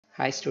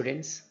Hi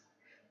students,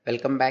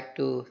 welcome back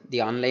to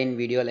the online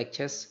video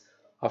lectures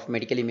of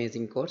medical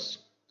imaging course.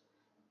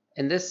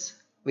 In this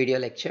video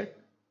lecture,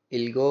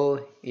 we'll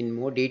go in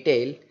more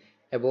detail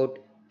about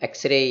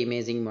X-ray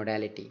imaging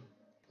modality.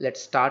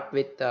 Let's start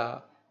with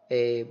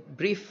a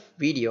brief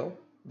video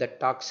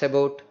that talks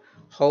about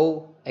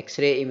how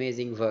X-ray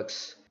imaging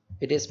works.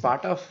 It is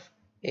part of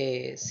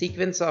a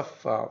sequence of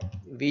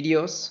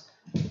videos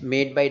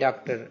made by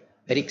Dr.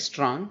 Eric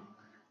Strong,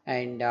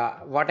 and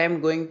what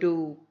I'm going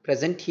to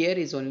present here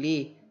is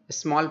only a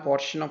small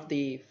portion of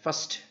the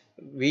first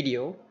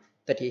video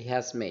that he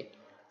has made.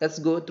 Let's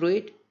go through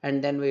it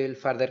and then we will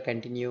further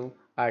continue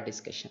our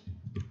discussion.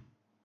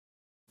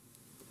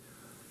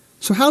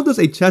 So how does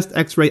a chest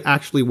X-ray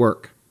actually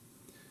work?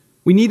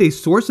 We need a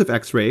source of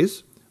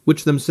X-rays,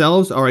 which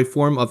themselves are a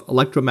form of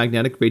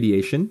electromagnetic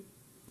radiation.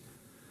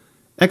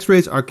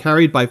 X-rays are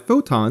carried by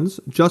photons,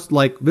 just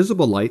like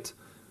visible light,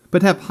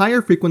 but have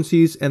higher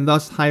frequencies and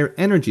thus higher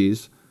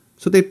energies,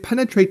 so they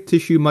penetrate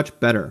tissue much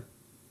better.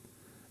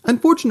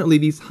 Unfortunately,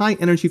 these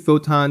high-energy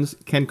photons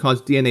can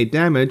cause DNA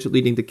damage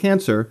leading to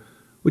cancer,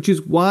 which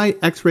is why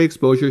X-ray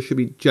exposure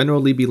should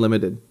generally be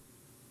limited.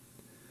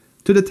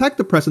 To detect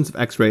the presence of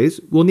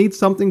X-rays, we'll need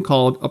something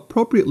called,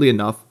 appropriately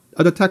enough,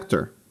 a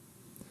detector.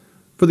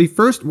 For the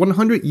first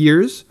 100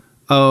 years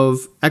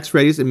of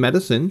X-rays in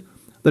medicine,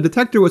 the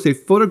detector was a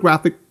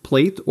photographic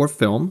plate or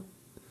film.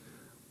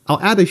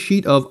 I'll add a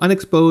sheet of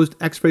unexposed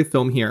X-ray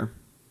film here.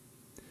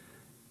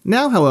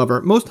 Now,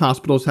 however, most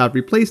hospitals have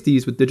replaced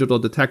these with digital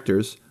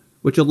detectors,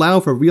 which allow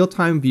for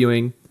real-time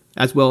viewing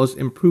as well as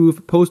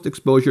improved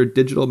post-exposure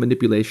digital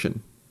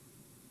manipulation.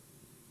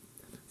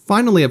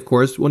 Finally, of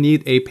course, we'll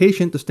need a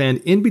patient to stand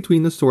in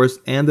between the source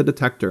and the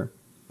detector.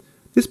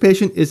 This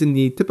patient is in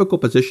the typical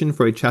position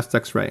for a chest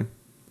X-ray.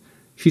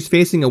 She's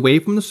facing away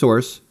from the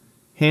source,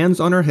 hands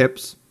on her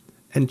hips,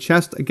 and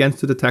chest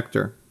against the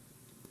detector.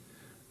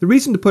 The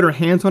reason to put her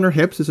hands on her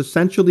hips is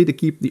essentially to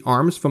keep the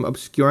arms from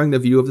obscuring the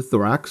view of the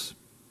thorax.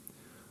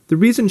 The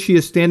reason she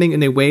is standing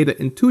in a way that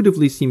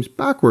intuitively seems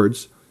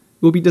backwards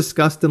will be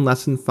discussed in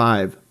Lesson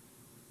 5.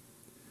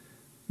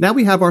 Now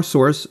we have our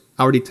source,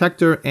 our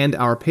detector, and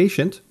our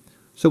patient,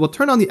 so we'll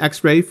turn on the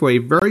X-ray for a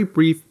very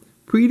brief,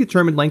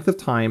 predetermined length of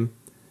time,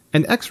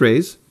 and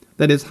X-rays,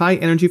 that is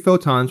high-energy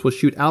photons, will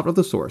shoot out of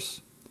the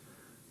source.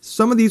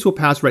 Some of these will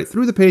pass right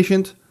through the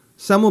patient,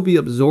 some will be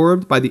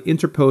absorbed by the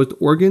interposed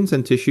organs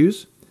and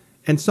tissues,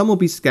 and some will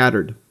be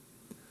scattered.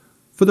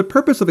 For the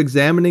purpose of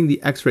examining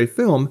the X-ray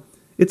film,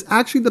 it's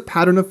actually the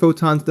pattern of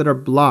photons that are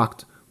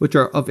blocked which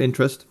are of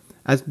interest,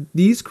 as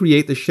these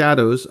create the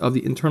shadows of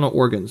the internal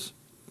organs.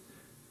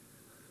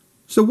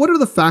 So what are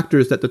the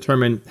factors that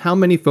determine how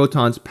many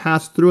photons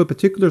pass through a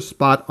particular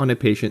spot on a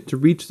patient to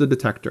reach the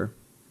detector?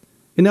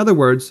 In other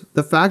words,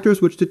 the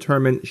factors which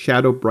determine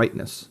shadow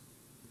brightness.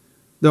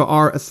 There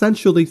are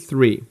essentially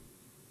three.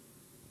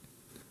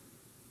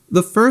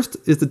 The first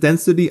is the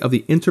density of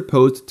the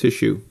interposed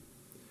tissue.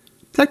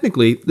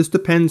 Technically, this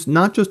depends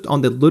not just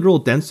on the literal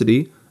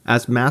density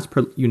as mass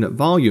per unit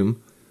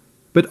volume,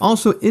 but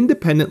also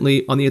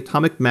independently on the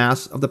atomic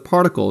mass of the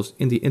particles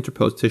in the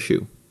interposed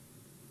tissue.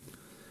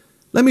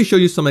 Let me show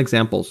you some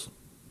examples.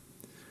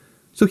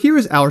 So here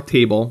is our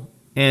table,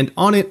 and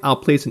on it I'll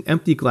place an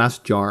empty glass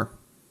jar.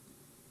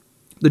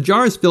 The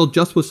jar is filled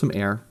just with some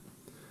air.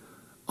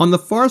 On the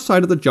far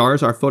side of the jar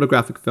is our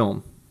photographic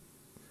film.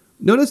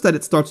 Notice that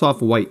it starts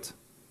off white.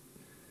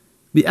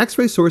 The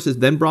X-ray source is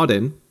then brought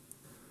in.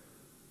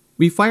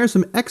 We fire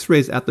some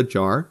X-rays at the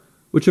jar,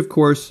 which of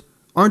course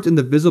aren't in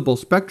the visible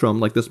spectrum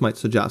like this might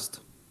suggest.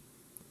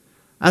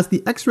 As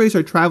the X-rays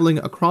are traveling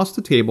across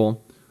the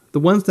table, the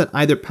ones that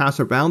either pass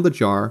around the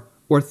jar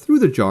or through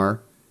the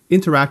jar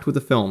interact with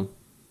the film.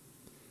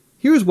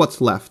 Here's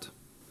what's left.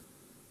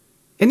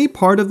 Any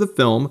part of the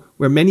film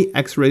where many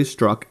X-rays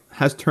struck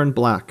has turned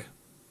black.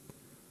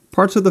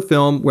 Parts of the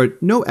film where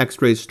no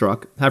X-rays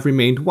struck have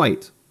remained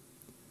white.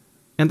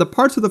 And the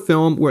parts of the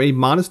film where a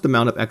modest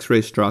amount of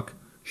X-rays struck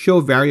show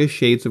various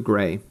shades of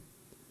gray.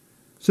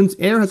 Since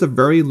air has a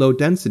very low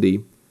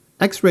density,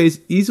 X-rays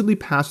easily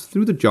pass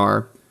through the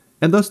jar,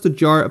 and thus the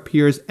jar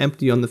appears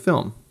empty on the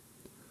film.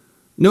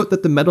 Note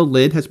that the metal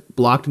lid has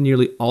blocked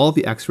nearly all of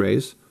the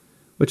X-rays,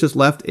 which has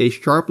left a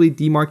sharply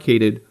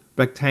demarcated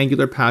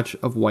rectangular patch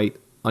of white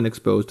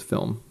unexposed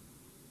film.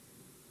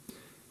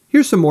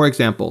 Here's some more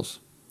examples.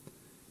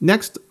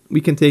 Next,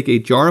 we can take a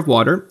jar of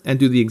water and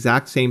do the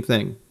exact same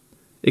thing.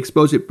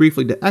 Expose it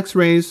briefly to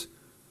X-rays,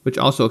 which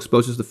also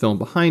exposes the film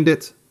behind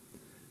it.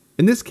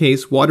 In this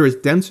case, water is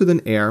denser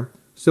than air,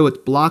 so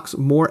it blocks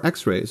more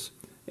X-rays,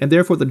 and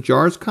therefore the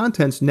jar's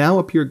contents now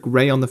appear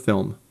gray on the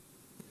film.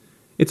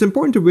 It's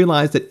important to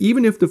realize that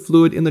even if the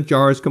fluid in the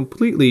jar is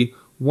completely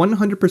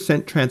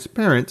 100%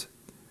 transparent,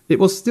 it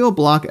will still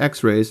block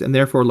X-rays and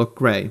therefore look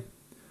gray.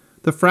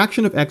 The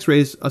fraction of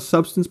X-rays a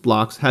substance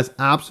blocks has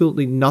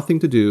absolutely nothing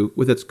to do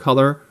with its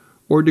color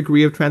or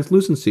degree of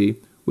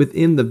translucency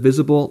within the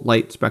visible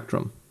light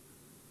spectrum.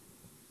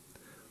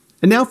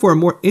 And now for a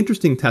more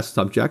interesting test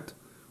subject.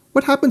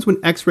 What happens when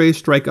X-rays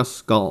strike a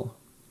skull?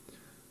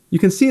 You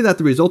can see that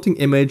the resulting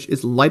image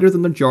is lighter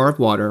than the jar of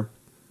water,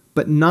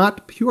 but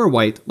not pure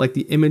white like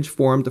the image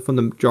formed from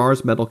the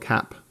jar's metal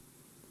cap.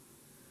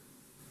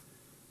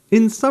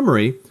 In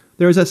summary,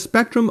 there is a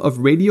spectrum of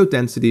radio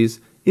densities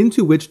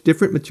into which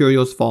different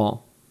materials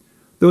fall.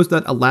 Those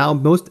that allow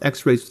most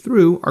X-rays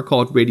through are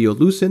called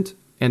radiolucent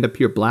and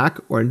appear black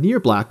or near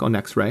black on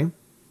X-ray.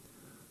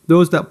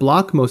 Those that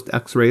block most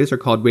X-rays are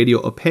called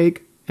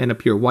radioopaque and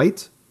appear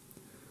white.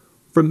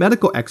 For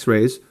medical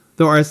X-rays,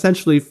 there are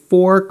essentially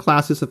four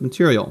classes of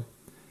material: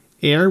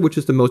 air, which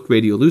is the most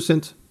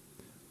radiolucent,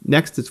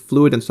 next is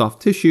fluid and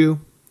soft tissue,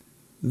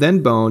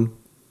 then bone,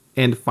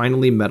 and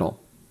finally metal.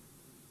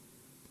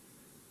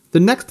 The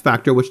next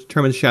factor which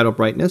determines shadow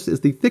brightness is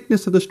the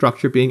thickness of the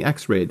structure being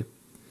X-rayed.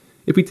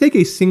 If we take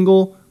a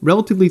single,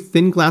 relatively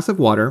thin glass of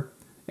water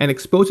and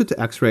expose it to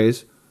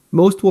X-rays,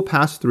 most will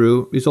pass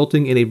through,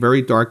 resulting in a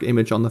very dark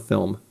image on the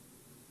film.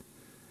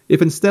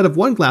 If instead of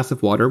one glass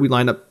of water we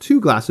line up two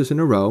glasses in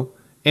a row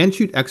and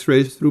shoot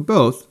X-rays through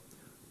both,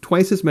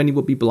 twice as many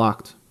will be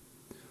blocked.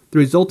 The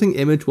resulting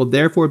image will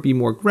therefore be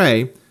more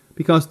gray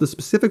because the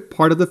specific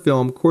part of the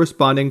film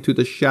corresponding to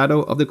the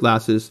shadow of the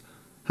glasses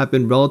have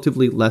been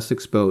relatively less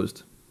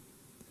exposed.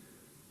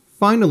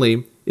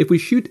 Finally, if we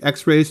shoot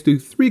X-rays through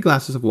 3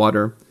 glasses of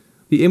water,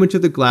 the image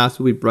of the glass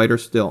will be brighter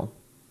still.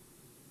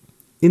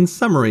 In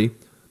summary,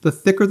 the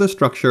thicker the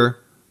structure,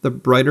 the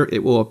brighter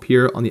it will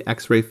appear on the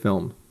X-ray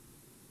film.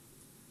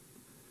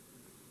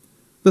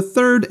 The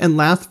third and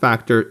last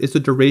factor is the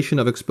duration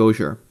of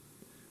exposure.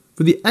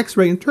 For the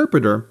X-ray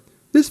interpreter,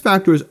 this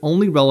factor is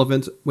only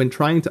relevant when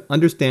trying to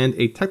understand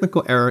a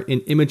technical error in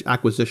image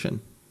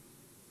acquisition.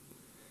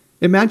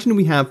 Imagine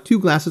we have 2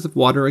 glasses of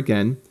water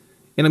again,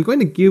 and I'm going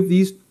to give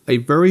these a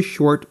very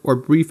short or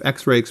brief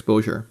X-ray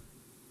exposure.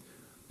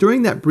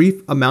 During that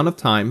brief amount of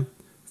time,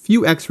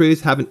 few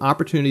X-rays have an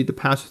opportunity to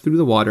pass through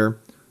the water,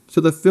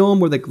 so the film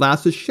where the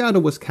glass's shadow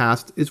was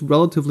cast is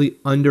relatively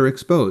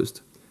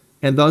underexposed,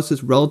 and thus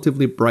is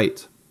relatively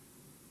bright.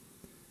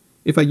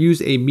 If I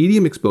use a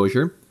medium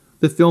exposure,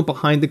 the film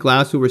behind the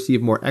glass will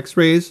receive more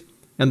X-rays,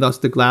 and thus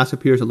the glass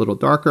appears a little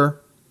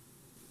darker.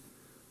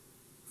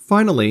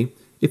 Finally,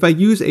 if I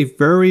use a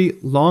very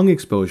long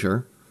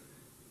exposure,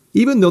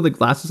 even though the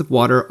glasses of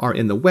water are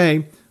in the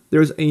way,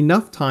 there is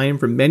enough time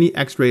for many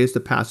X-rays to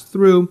pass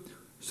through,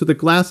 so the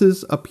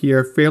glasses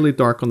appear fairly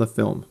dark on the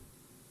film.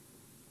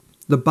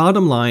 The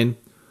bottom line,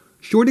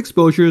 short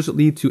exposures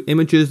lead to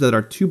images that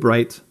are too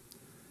bright,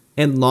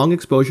 and long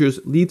exposures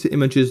lead to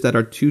images that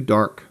are too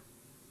dark.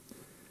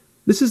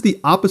 This is the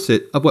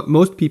opposite of what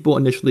most people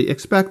initially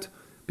expect,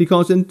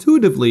 because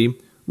intuitively,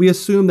 we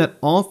assume that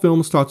all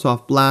film starts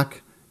off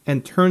black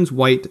and turns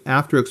white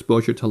after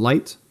exposure to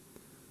light.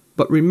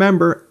 But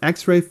remember,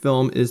 X-ray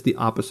film is the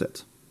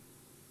opposite.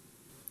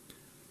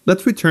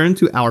 Let's return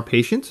to our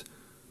patient,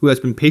 who has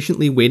been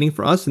patiently waiting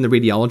for us in the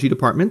radiology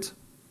department.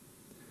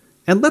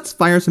 And let's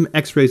fire some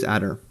X-rays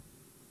at her.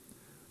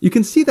 You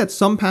can see that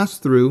some pass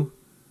through,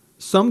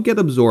 some get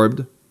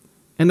absorbed,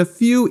 and a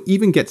few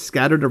even get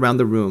scattered around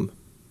the room.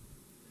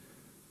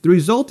 The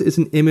result is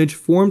an image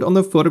formed on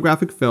the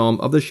photographic film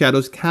of the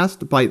shadows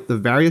cast by the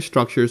various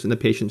structures in the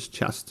patient's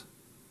chest.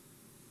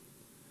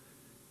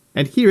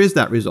 And here is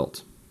that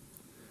result.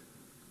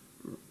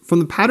 From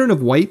the pattern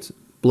of white,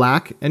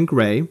 black, and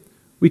gray,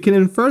 we can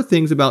infer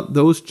things about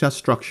those chest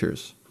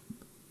structures.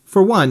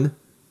 For one,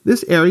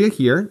 this area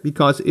here,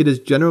 because it is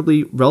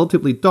generally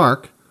relatively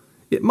dark,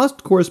 it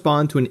must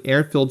correspond to an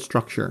air-filled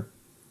structure,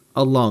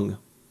 a lung.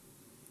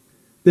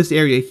 This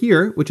area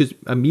here, which is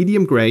a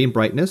medium gray in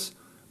brightness,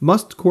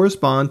 must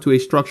correspond to a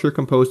structure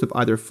composed of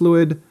either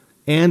fluid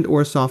and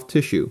or soft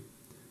tissue,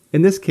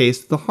 in this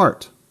case the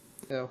heart.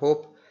 I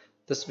hope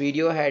this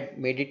video had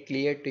made it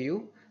clear to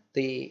you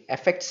the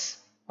effects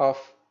of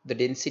the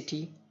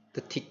density,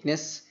 the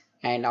thickness,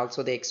 and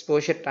also the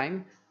exposure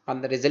time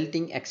on the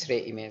resulting X-ray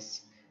image.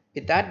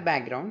 With that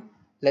background,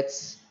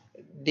 let's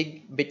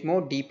dig a bit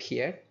more deep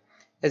here.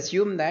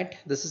 Assume that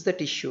this is the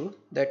tissue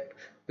that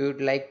we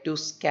would like to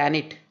scan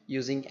it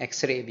using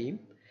X-ray beam.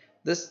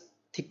 This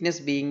thickness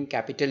being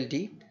capital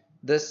D.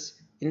 This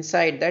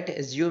inside that,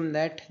 assume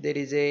that there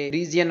is a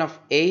region of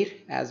air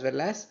as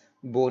well as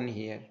bone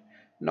here.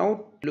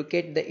 Now look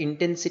at the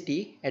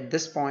intensity at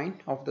this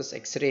point of this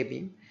X-ray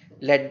beam.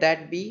 Let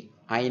that be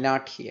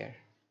I0 here.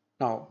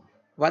 Now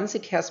once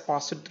it has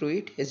passed through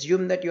it,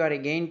 assume that you are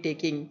again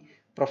taking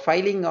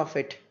profiling of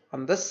it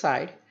on this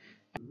side.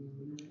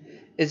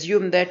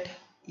 Assume that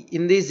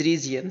in these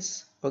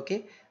regions,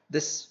 okay,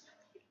 this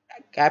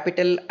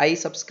capital I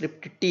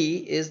subscript T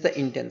is the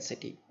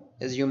intensity.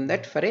 Assume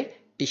that for a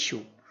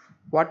tissue.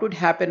 What would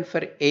happen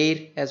for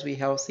air, as we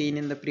have seen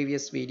in the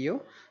previous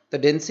video? The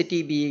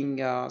density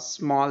being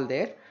small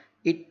there,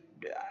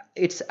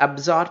 its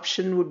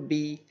absorption would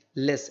be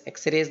less.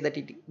 X-rays that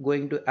it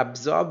going to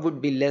absorb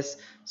would be less,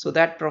 so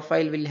that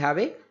profile will have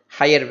a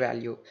higher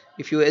value.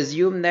 If you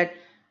assume that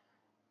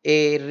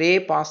a ray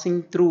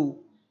passing through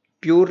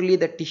purely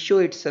the tissue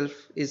itself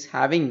is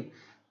having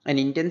an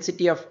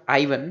intensity of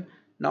I1,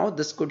 now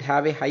this could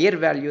have a higher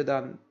value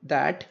than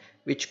that,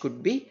 which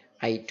could be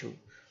I2.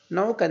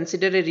 Now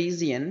consider a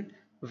region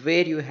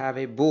where you have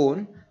a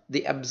bone.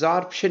 The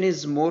absorption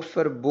is more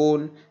for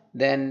bone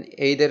than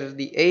either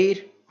the air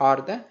or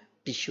the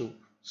tissue.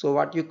 So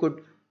what you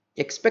could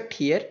expect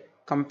here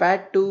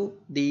compared to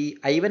the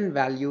I1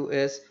 value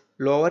is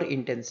lower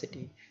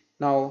intensity.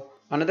 Now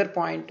another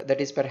point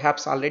that is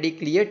perhaps already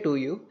clear to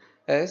you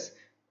is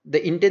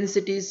the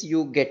intensities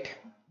you get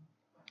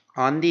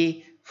on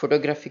the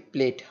photographic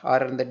plate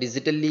or on the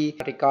digitally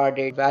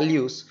recorded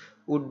values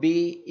would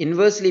be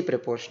inversely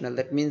proportional.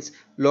 That means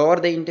lower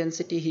the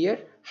intensity here,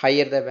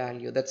 higher the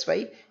value. That's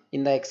why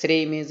in the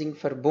X-ray imaging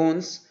for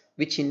bones,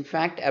 which in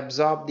fact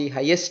absorb the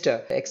highest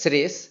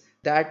X-rays,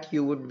 that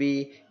you would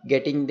be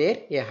getting there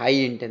a high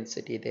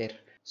intensity there.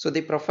 So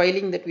the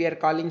profiling that we are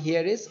calling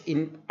here is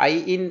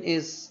I-in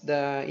is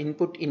the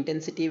input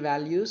intensity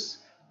values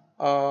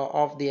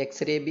of the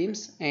X-ray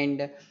beams,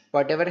 and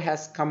whatever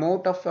has come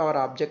out of our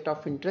object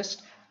of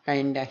interest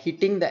and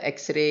hitting the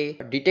X-ray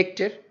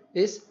detector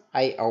is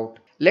I out.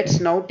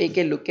 Let's now take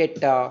a look at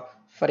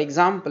for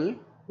example,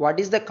 what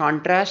is the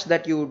contrast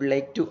that you would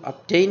like to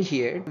obtain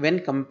here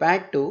when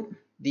compared to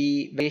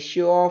the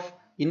ratio of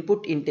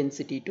input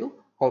intensity to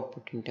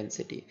output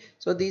intensity.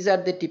 So these are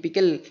the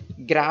typical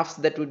graphs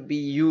that would be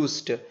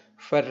used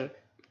for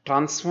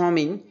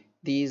transforming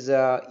these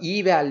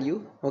E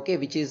value, okay,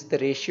 which is the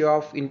ratio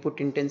of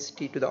input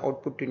intensity to the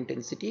output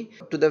intensity,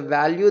 to the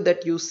value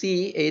that you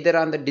see either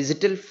on the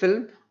digital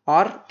film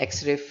or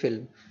X-ray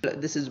film.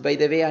 This is, by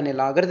the way, on a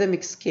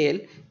logarithmic scale.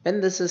 When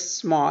this is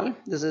small,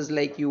 this is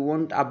like you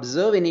won't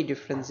observe any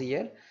difference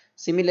here.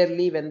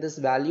 Similarly, when this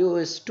value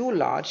is too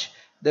large,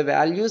 the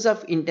values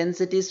of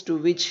intensities to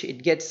which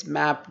it gets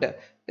mapped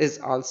is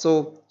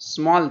also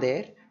small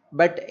there,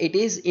 but it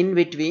is in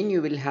between.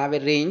 You will have a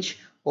range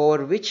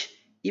over which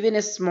even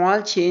a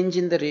small change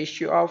in the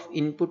ratio of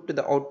input to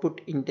the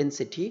output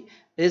intensity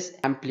is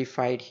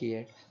amplified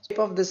here. The shape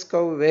of this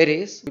curve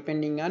varies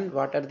depending on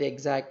what are the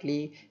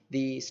exactly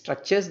the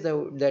structures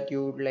that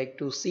you would like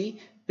to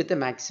see with the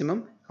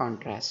maximum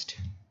contrast.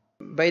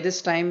 By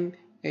this time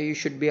you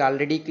should be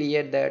already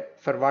clear that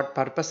for what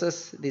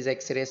purposes these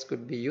X-rays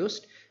could be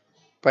used.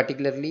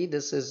 Particularly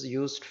this is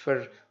used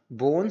for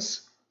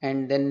bones,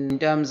 and then in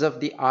terms of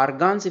the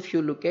organs, if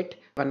you look at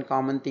one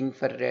common thing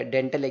for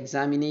dental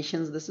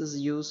examinations, this is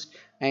used,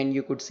 and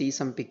you could see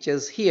some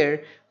pictures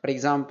here, for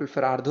example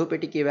for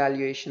orthopedic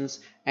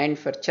evaluations and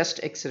for chest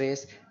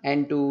X-rays,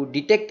 and to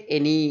detect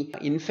any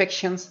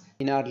infections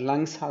in our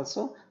lungs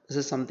also. This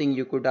is something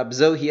you could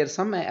observe here,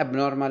 some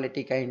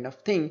abnormality kind of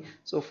thing.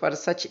 So for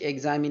such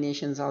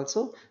examinations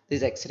also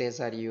these X-rays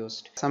are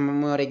used. Some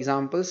more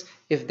examples,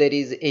 if there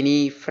is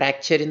any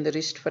fracture in the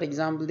wrist, for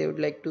example, they would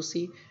like to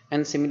see,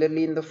 and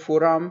similarly in the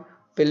forearm,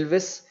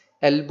 pelvis,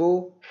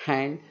 elbow,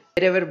 hand,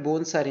 wherever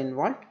bones are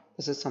involved,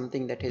 this is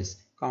something that is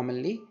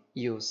commonly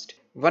used.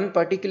 One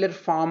particular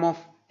form of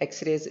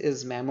X-rays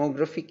is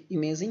mammographic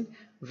imaging,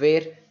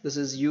 where this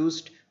is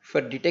used for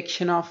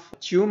detection of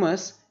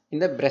tumors in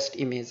the breast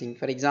imaging.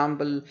 For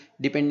example,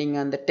 depending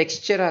on the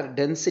texture or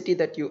density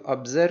that you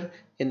observe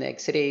in the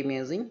X-ray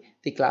imaging,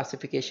 the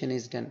classification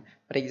is done.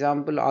 For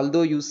example,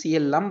 although you see a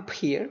lump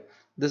here,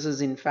 this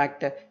is in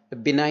fact a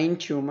benign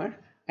tumor,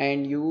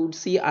 and you would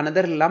see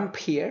another lump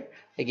here,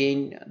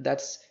 again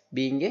that's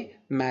being a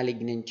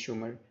malignant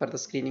tumor. For the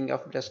screening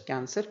of breast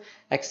cancer,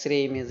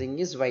 X-ray imaging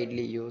is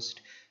widely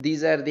used.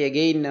 These are the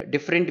again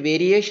different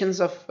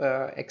variations of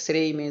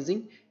X-ray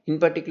imaging. In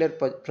particular,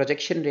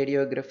 projection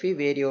radiography,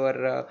 where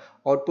your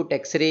output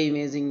X-ray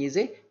imaging is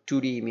a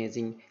 2D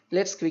imaging.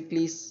 Let's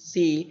quickly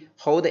see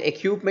how the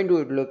equipment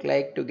would look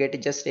like to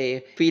get just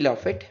a feel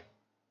of it.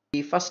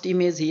 The first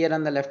image here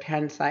on the left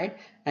hand side,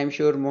 I'm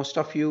sure most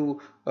of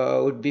you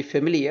would be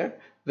familiar,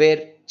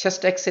 where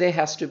chest X-ray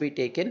has to be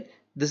taken.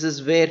 This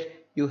is where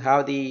you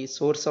have the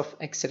source of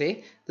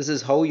X-ray. This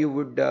is how you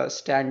would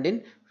stand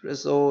in.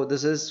 So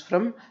this is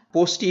from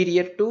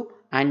posterior to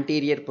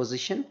anterior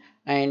position,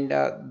 and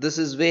this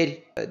is where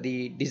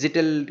the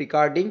digital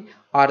recording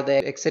or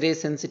the X-ray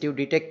sensitive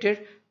detector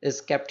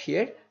is kept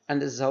here,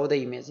 and this is how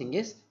the imaging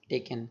is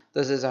taken.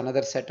 This is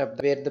another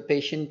setup where the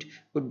patient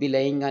would be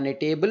laying on a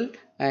table,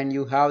 and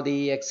you have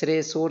the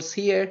X-ray source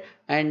here,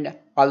 and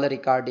all the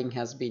recording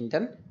has been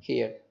done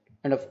here.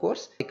 And of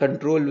course the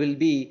control will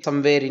be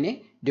somewhere in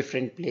a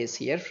different place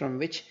here, from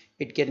which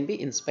it can be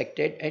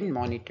inspected and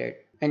monitored,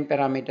 and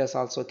parameters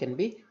also can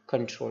be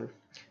controlled.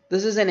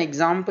 This is an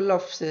example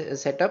of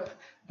setup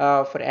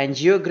for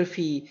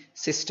angiography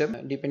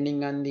system.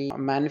 Depending on the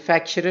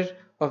manufacturer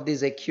of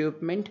this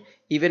equipment,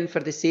 even for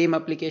the same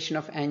application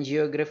of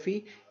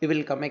angiography, you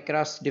will come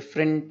across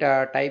different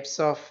types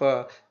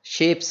of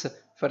shapes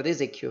for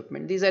this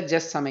equipment. These are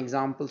just some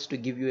examples to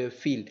give you a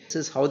feel. This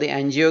is how the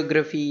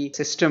angiography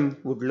system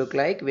would look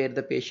like, where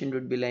the patient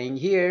would be lying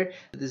here.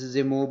 This is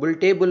a mobile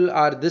table,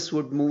 or this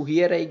would move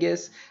here, I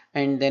guess,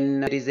 and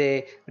then there is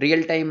a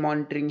real-time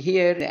monitoring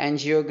here, the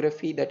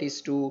angiography, that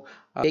is to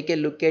take a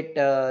look at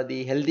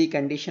the healthy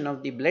condition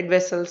of the blood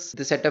vessels.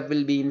 The setup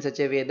will be in such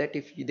a way that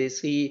if they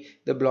see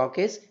the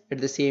blockage, at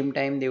the same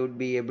time they would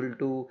be able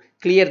to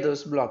clear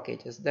those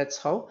blockages. That's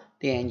how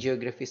the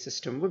angiography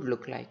system would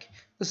look like.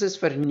 This is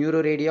for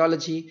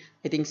neuroradiology.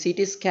 I think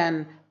CT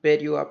scan, where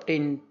you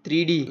obtain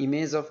 3D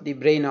image of the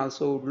brain,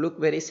 also would look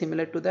very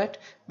similar to that,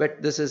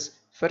 but this is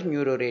for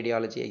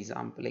neuroradiology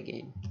example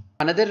again.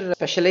 Another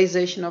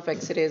specialization of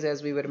X-rays,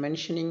 as we were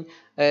mentioning,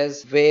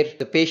 is where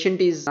the patient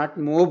is not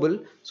mobile,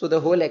 so the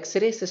whole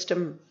X-ray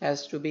system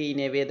has to be in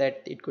a way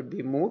that it could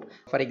be moved.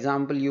 For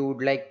example, you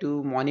would like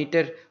to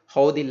monitor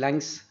how the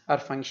lungs are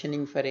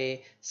functioning for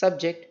a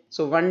subject.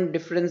 So one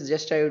difference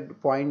just I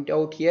would point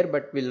out here,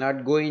 but will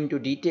not go into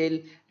detail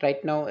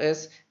right now,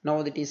 is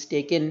now that is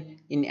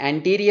taken in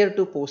anterior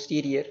to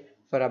posterior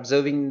for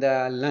observing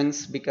the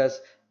lungs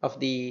because of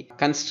the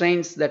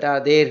constraints that are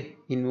there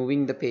in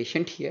moving the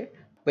patient here.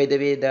 By the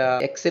way, the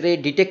X-ray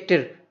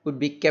detector would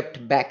be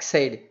kept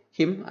backside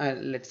him,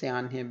 let's say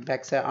on him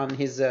backside on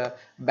his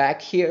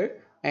back here,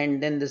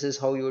 and then this is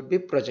how you would be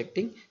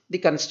projecting the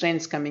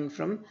constraints coming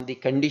from the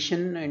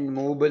condition and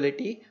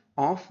mobility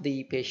of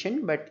the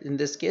patient. But in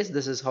this case,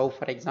 this is how,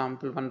 for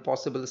example, one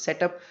possible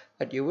setup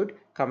that you would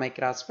come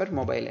across for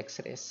mobile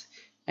X-rays.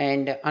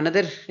 And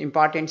another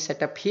important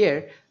setup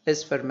here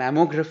is for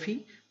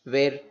mammography,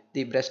 where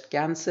the breast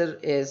cancer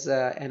is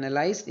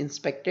analyzed,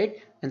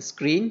 inspected and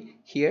screened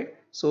here.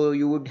 So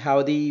you would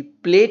have the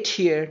plate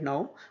here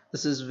now.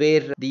 This is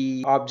where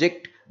the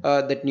object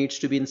that needs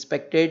to be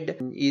inspected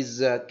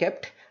is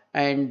kept,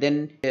 and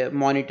then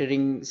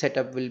monitoring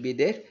setup will be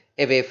there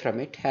away from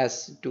it,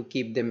 has to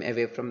keep them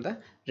away from the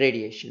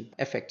radiation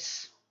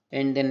effects.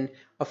 And then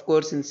of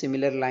course in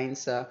similar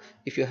lines,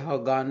 if you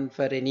have gone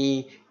for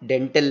any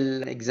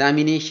dental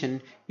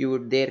examination, you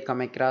would there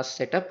come across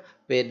setup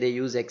where they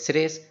use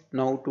X-rays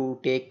now to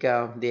take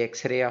the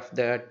X-ray of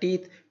the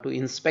teeth to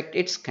inspect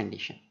its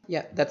condition.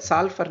 Yeah, that's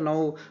all for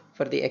now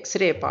for the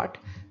X-ray part.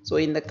 So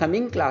in the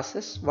coming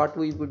classes, what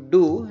we would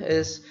do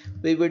is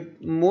we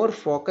would more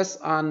focus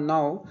on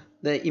now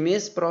the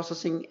image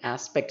processing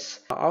aspects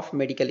of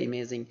medical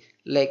imaging.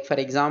 Like for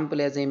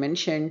example, as I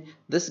mentioned,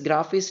 this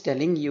graph is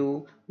telling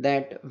you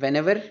that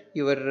whenever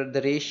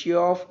the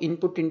ratio of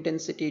input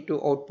intensity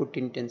to output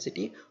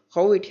intensity,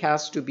 how it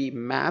has to be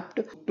mapped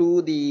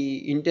to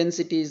the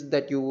intensities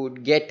that you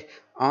would get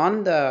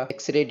on the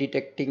X-ray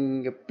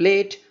detecting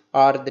plate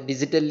or the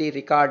digitally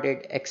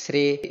recorded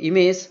X-ray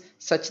image,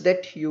 such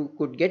that you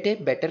could get a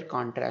better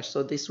contrast.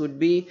 So this would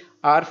be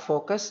our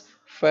focus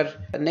for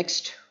the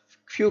next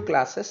few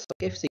classes.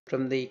 Okay, so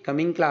from the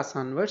coming class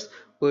onwards,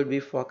 we will be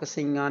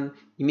focusing on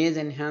image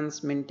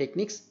enhancement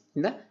techniques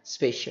in the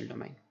spatial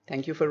domain.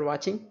 Thank you for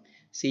watching.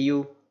 See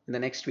you in the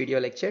next video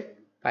lecture.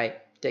 Bye.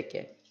 Take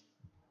care.